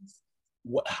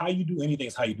how you do anything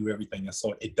is how you do everything. And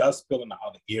so it does spill into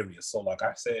other areas. So like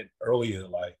I said earlier,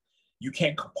 like you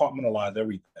can't compartmentalize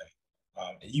everything.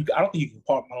 I don't think you can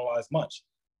compartmentalize much.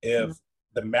 If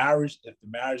the marriage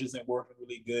isn't working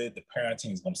really good, the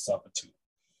parenting is going to suffer too.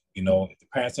 You know, if the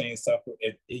parenting ain't suffer,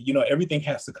 everything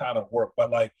has to kind of work.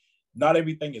 But like, not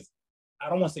everything is. I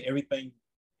don't want to say everything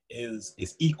is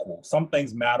equal. Some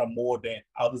things matter more than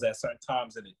others at certain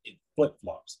times, and it flip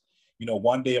flops. You know,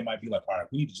 one day it might be like, all right,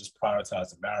 we need to just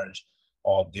prioritize the marriage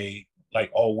all day,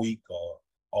 like all week or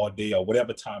all day or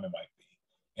whatever time it might be.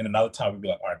 And another time we'd be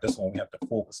like, all right, this one we have to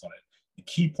focus on it. The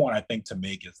key point I think to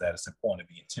make is that it's important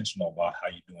to be intentional about how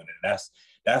you're doing it. And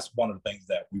that's one of the things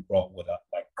that we brought with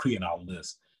like creating our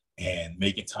list and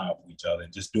making time for each other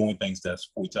and just doing things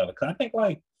that's for each other. Because I think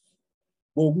like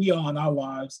where we are in our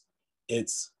lives,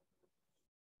 it's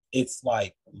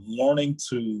like learning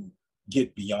to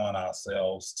get beyond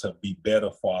ourselves to be better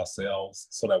for ourselves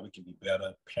so that we can be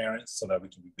better parents, so that we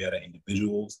can be better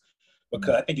individuals.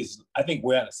 Because I think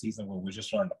we're at a season where we're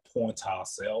just learning to pour into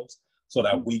ourselves so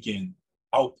that we can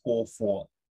outpour for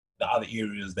the other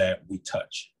areas that we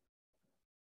touch.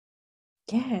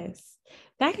 Yes,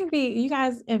 that can be. You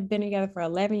guys have been together for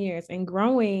 11 years and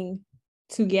growing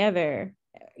together,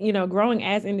 you know, growing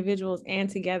as individuals and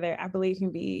together, I believe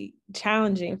can be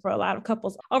challenging for a lot of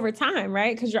couples over time,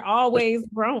 right? Because you're always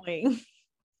growing.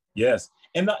 Yes.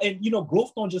 And you know,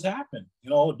 growth don't just happen. You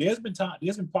know, there's been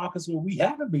pockets where we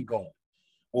haven't been going,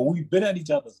 where we've been at each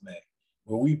other's neck,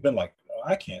 where we've been like, oh,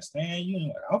 I can't stand you, and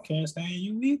like, I can't stand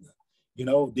you either. You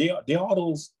know, there are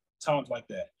those times like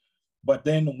that. But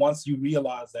then once you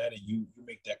realize that and you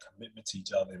make that commitment to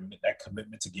each other and make that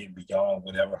commitment to getting beyond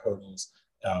whatever hurdles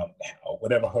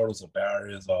or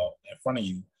barriers are in front of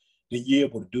you, then you're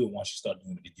able to do it once you start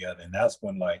doing it together. And that's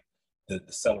when like the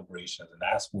celebrations, and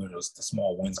that's where the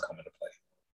small wins come into play.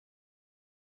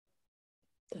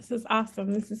 This is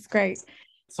awesome. This is great.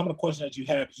 Some of the questions that you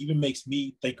have even makes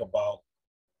me think about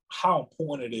how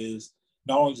important it is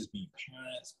not only just being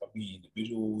parents, but being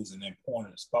individuals and then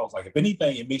important spouse. Like if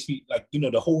anything, it makes me like, you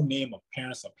know, the whole name of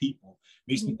parents or people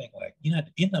makes me think like, you know, at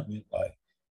the end of it, like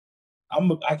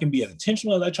I can be as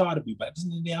intentional as I try to be, but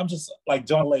I'm just like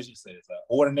John Legend says,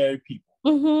 ordinary people.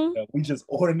 You know, we just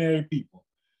ordinary people,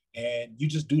 and you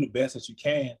just do the best that you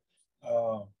can,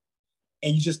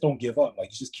 and you just don't give up.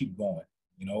 Like you just keep going.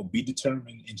 You know, be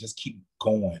determined and just keep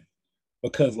going,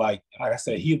 because like I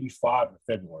said, he'll be 5 in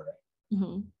February,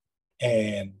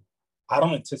 and I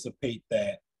don't anticipate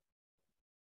that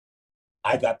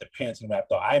I got the parenting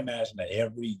wrapped up. I imagine that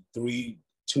every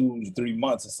 2 to 3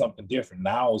 months is something different.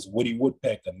 Now it's Woody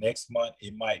Woodpecker. Next month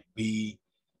it might be,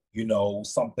 you know,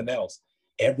 something else.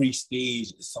 Every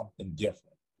stage is something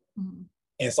different.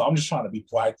 And so I'm just trying to be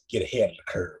bright to get ahead of the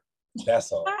curve.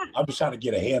 That's all. I'm just trying to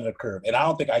get ahead of the curve. And I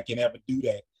don't think I can ever do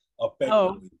that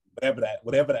effectively, whatever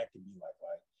that can be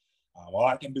like. All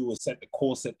I can do is set the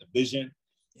course, set the vision,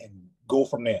 and go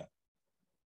from there.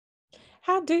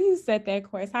 How do you set that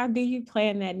course? How do you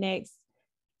plan that next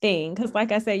thing. Because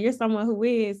like I said, you're someone who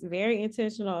is very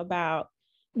intentional about,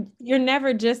 you're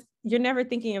never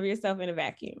thinking of yourself in a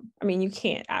vacuum. I mean, you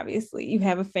can't, obviously, you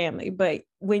have a family, but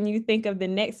when you think of the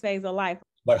next phase of life.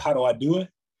 Like, how do I do it?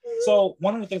 So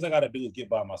one of the things I got to do is get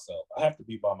by myself. I have to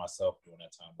be by myself during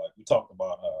that time. Like we talked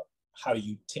about, how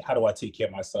do I take care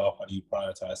of myself? How do you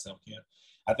prioritize self-care?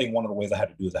 I think one of the ways I have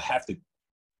to do is I have to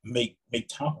make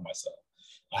time for myself.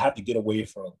 I have to get away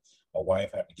from my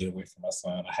wife. I have to get away from my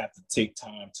son. I have to take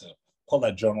time to pull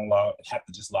that journal out and have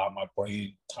to just allow my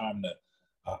brain time to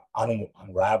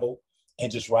unravel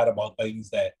and just write about things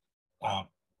that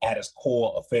at its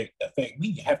core affect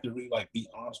me. I have to really like be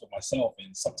honest with myself.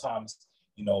 And sometimes,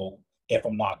 if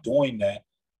I'm not doing that,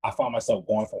 I find myself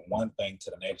going from one thing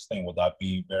to the next thing without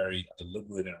being very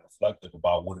deliberate and reflective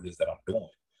about what it is that I'm doing.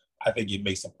 I think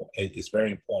it's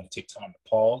very important to take time to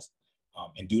pause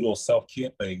and do those self-care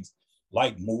things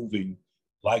like moving,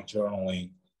 like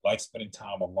journaling, like spending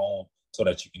time alone so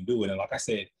that you can do it. And like I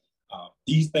said,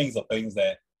 these things are things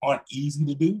that aren't easy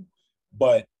to do,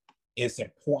 but it's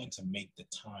important to make the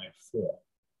time for,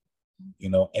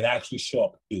 and actually show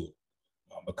up and do it.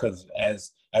 Because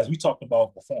as we talked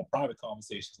about before in private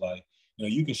conversations, like,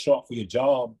 you can show up for your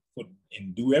job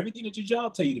and do everything that your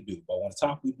job tell you to do. But when it's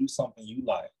time to do something you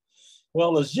like,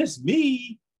 well, it's just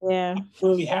me. Yeah. I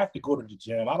really have to go to the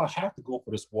gym. I don't have to go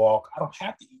for this walk. I don't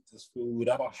have to eat this food.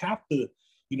 I don't have to,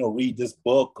 read this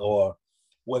book or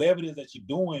whatever it is that you're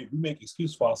doing. We make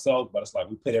excuses for ourselves, but it's like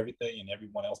we put everything and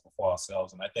everyone else before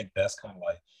ourselves. And I think that's kind of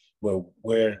like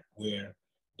where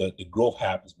the growth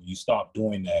happens, when you stop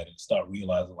doing that and start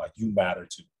realizing like you matter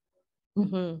too.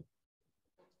 Mm-hmm.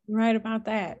 Right about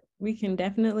that. We can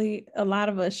definitely, a lot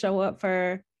of us show up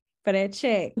for that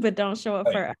check, but don't show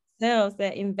up for ourselves,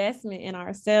 that investment in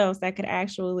ourselves that could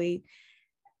actually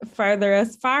further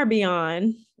us far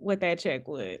beyond what that check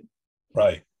would.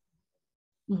 Right.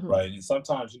 Mm-hmm. Right. And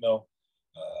sometimes,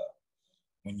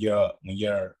 when you're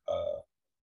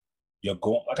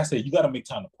going, like I said, you got to make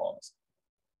time to pause.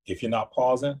 If you're not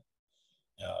pausing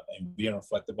and being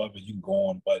reflective of it, you can go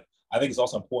on. But I think it's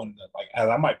also important that, like, as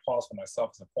I might pause for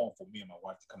myself, it's important for me and my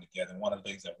wife to come together. And one of the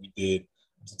things that we did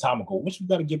some time ago, which we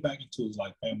got to get back into, is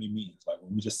like family meetings, like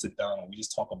when we just sit down and we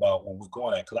just talk about where we're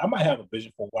going at. Because I might have a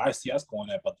vision for where I see us going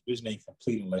at, but the vision ain't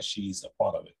complete unless she's a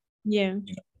part of it. Yeah.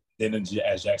 Then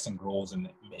as Jackson grows and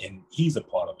he's a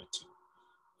part of it too.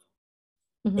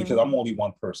 Mm-hmm. Because I'm only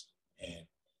one person, and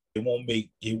it won't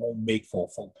make for a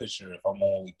full picture if I'm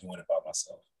only doing it by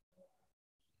myself.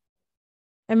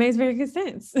 That makes very good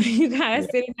sense. You guys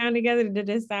sitting down together to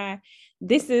decide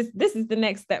this is the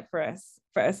next step for us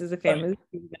as a family.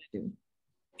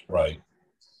 Right.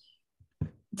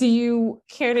 Do you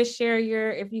care to share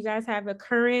if you guys have a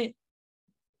current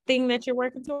thing that you're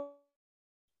working towards?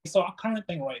 So our current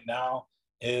thing right now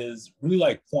is really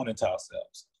like pointing to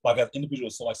ourselves, like as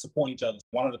individuals. So like supporting each other.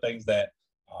 One of the things that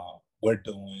we're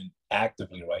doing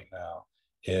actively right now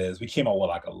is we came up with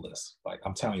like a list. Like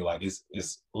I'm telling you, like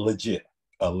it's legit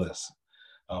a list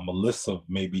of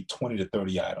maybe 20 to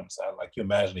 30 items. Like you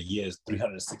imagine a year is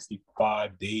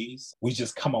 365 days. We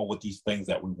just come up with these things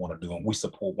that we want to do, and we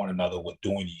support one another with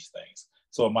doing these things.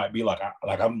 So it might be like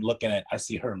I'm looking at, I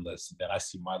see her list, and then I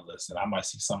see my list, and I might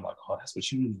see something like, oh, that's what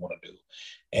you really want to do.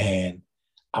 And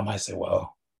I might say,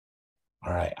 well,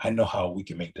 all right, I know how we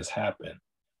can make this happen.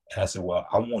 And I said, well,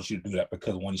 I want you to do that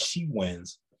because when she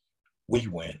wins, we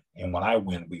win. And when I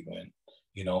win, we win.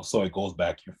 So it goes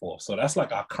back and forth. So that's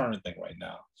like our current thing right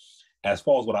now. As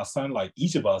far as what our son, like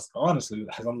each of us, honestly,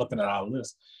 as I'm looking at our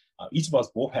list, each of us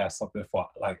both have something for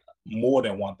like more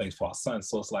than one thing for our son.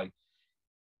 So it's like,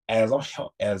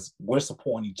 as we're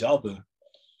supporting each other,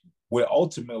 we're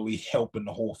ultimately helping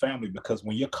the whole family, because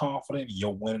when you're confident,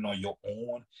 you're winning on your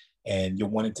own and you're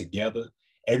winning together,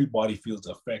 everybody feels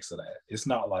the effects of that. It's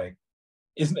not like,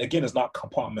 it's not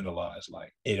compartmentalized.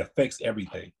 Like it affects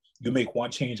everything. You make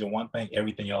one change in one thing,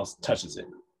 everything else touches it.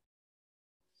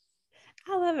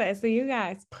 I love it. So you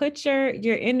guys put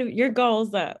your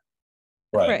goals up,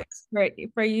 right?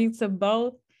 For you to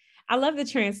both. I love the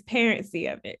transparency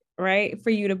of it, right? For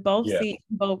you to both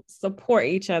both support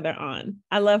each other on.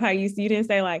 I love how you didn't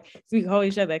say like, so we can hold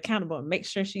each other accountable and make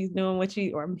sure she's doing what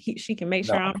she can make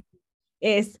sure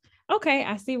it's okay.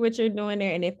 I see what you're doing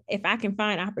there, and if I can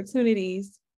find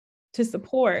opportunities to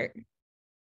support,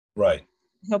 right,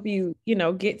 help you,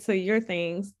 get to your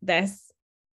things, that's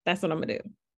what I'm gonna do.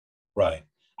 Right.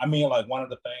 I mean, like one of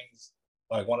the things,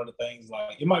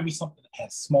 like it might be something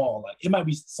as small, like it might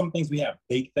be some things we have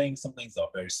big things, some things are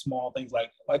very small things.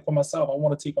 Like for myself, I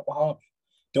want to take up a hobby.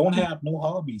 Don't have no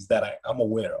hobbies that I'm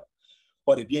aware of.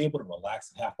 But if you're able to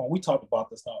relax and have fun, we talked about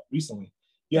this recently.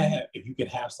 Yeah, if you can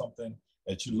have something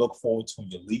that you look forward to in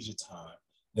your leisure time,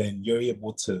 then you're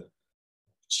able to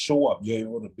show up. You're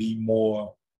able to be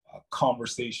more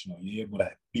conversational. You're able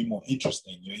to be more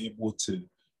interesting. You're able to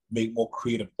make more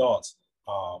creative thoughts,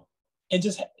 and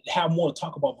just have more to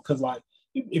talk about. Because like,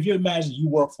 if you imagine you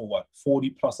work for what,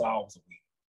 40 plus hours a week.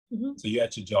 Mm-hmm. So you're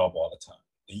at your job all the time,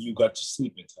 and you got your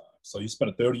sleeping time. So you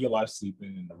spend a third of your life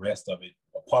sleeping, and the rest of it,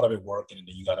 a part of it working, and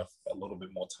then you got a little bit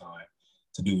more time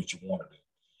to do what you want to do.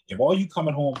 If all you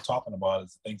coming home talking about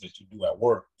is the things that you do at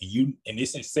work, and they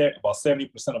say about 70%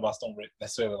 of us don't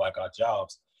necessarily like our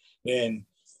jobs, then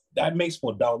that makes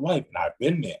for a dull life. And I've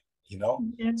been there, you know?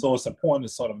 Yeah. So it's important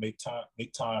to sort of make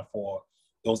time for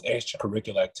those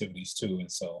extracurricular activities too.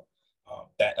 And so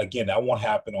that won't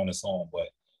happen on its own, but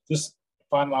just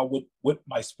finding out what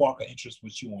might spark an interest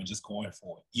with you and just going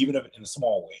for it, even if in a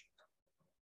small way.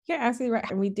 You're absolutely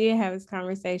right. And we did have this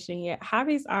conversation. Yeah,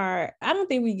 hobbies I don't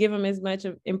think we give them as much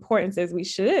of importance as we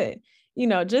should. You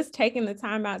know, just taking the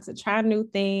time out to try new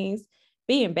things,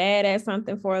 being bad at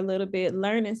something for a little bit,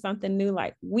 learning something new.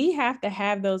 Like, we have to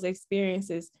have those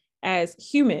experiences as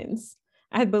humans,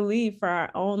 I believe, for our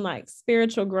own like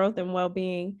spiritual growth and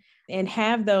well-being, and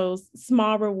have those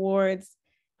small rewards,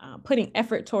 putting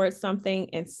effort towards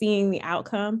something and seeing the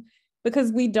outcome.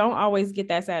 Because we don't always get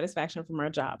that satisfaction from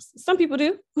our jobs. Some people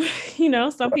do, you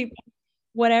know, some people,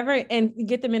 whatever, and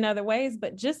get them in other ways,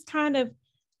 but just kind of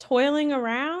toiling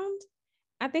around,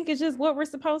 I think it's just what we're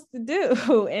supposed to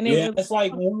do. And it's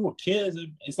like when we were kids,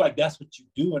 it's like, that's what you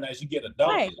do. And as you get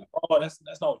adult, right, like, oh, that's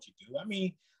not what you do. I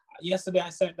mean, yesterday I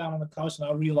sat down on the couch and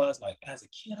I realized, like, as a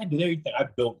kid, I did everything. I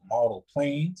built model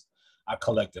planes. I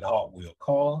collected Hot Wheel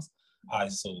cars. I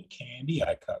sold candy,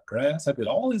 I cut grass, I did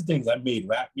all these things. I made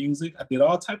rap music, I did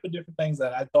all type of different things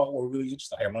that I thought were really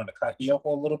interesting. I learned to cut hair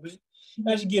for a little bit.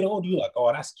 As you get older, you're like,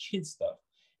 oh, that's kid stuff.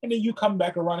 And then you come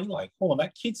back around and you're like, oh,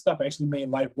 that kid stuff actually made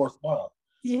life worthwhile.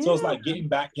 Yeah. So it's like getting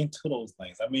back into those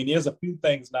things. I mean, there's a few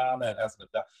things now that as an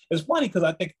adult. It's funny because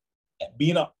I think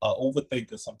being an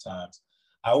overthinker sometimes,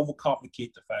 I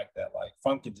overcomplicate the fact that like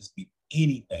fun can just be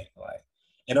anything, like,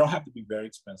 and it don't have to be very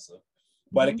expensive,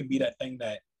 but it can be that thing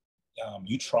that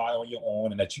you try on your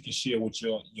own and that you can share with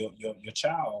your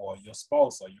child or your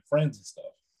spouse or your friends and stuff.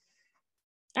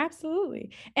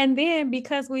 Absolutely. And then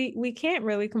because we can't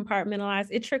really compartmentalize,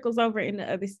 it trickles over into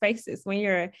other spaces. When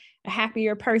you're a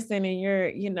happier person and you're,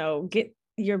 you know,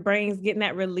 your brain's getting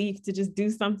that relief to just do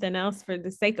something else for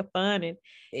the sake of fun. And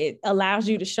it allows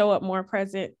you to show up more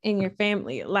present in your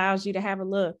family. It allows you to have a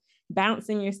little bounce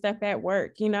in your stuff at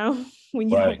work, you know, when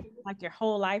you don't feel like your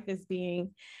whole life is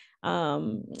being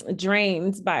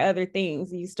drained by other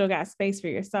things. You still got space for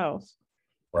yourself.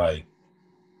 Right.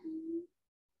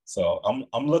 So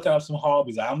I'm looking up some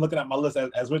hobbies. I'm looking at my list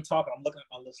as we're talking. I'm looking at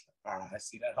my list. I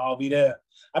see that hobby there.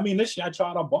 I mean, this year I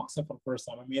tried out boxing for the first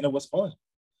time. I mean, it was fun.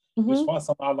 It was fun.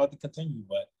 Something I'd like to continue.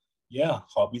 But yeah,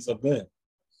 hobbies are good.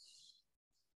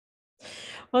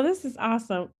 Well, this is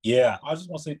awesome. Yeah, I just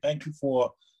want to say thank you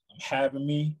for having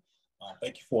me.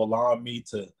 Thank you for allowing me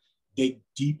to dig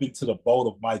deep into the boat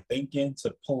of my thinking,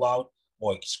 to pull out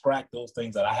or extract those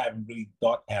things that I haven't really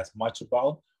thought as much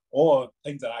about, or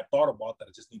things that I thought about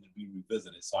that just need to be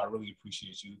revisited. So I really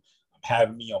appreciate you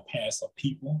having me on Parents of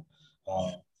People.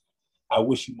 I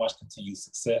wish you much continued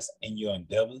success in your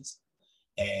endeavors.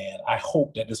 And I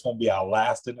hope that this won't be our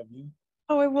last interview.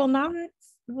 Oh, it will not. It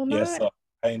will not. Yes,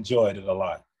 I enjoyed it a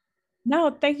lot.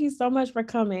 No, thank you so much for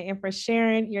coming and for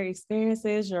sharing your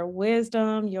experiences, your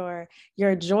wisdom, your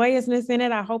joyousness in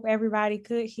it. I hope everybody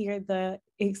could hear the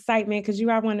excitement, because you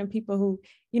are one of the people who,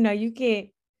 you know, you get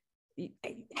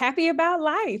happy about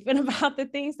life and about the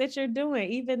things that you're doing.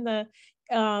 Even the,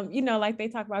 you know, like they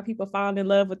talk about people falling in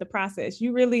love with the process.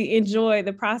 You really enjoy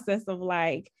the process of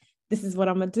like, this is what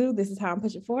I'm gonna do. This is how I'm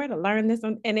pushing forward. I learn this,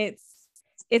 and it's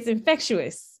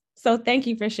infectious. So thank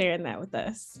you for sharing that with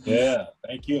us. Yeah,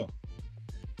 thank you.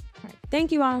 Right.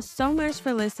 Thank you all so much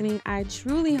for listening. I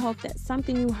truly hope that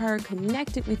something you heard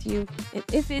connected with you. And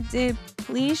if it did,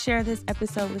 please share this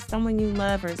episode with someone you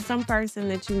love or some person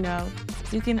that you know.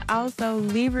 You can also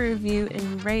leave a review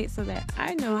and rate so that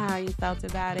I know how you felt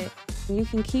about it. And you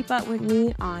can keep up with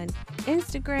me on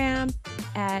Instagram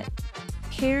at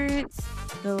Parents,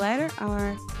 the letter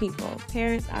R, People.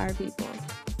 Parents are People.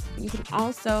 You can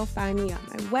also find me on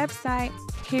my website,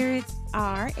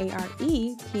 parentsare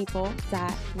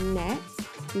people.net.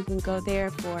 You can go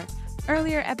there for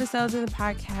earlier episodes of the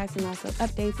podcast and also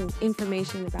updates and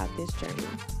information about this journey.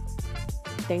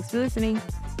 Thanks for listening.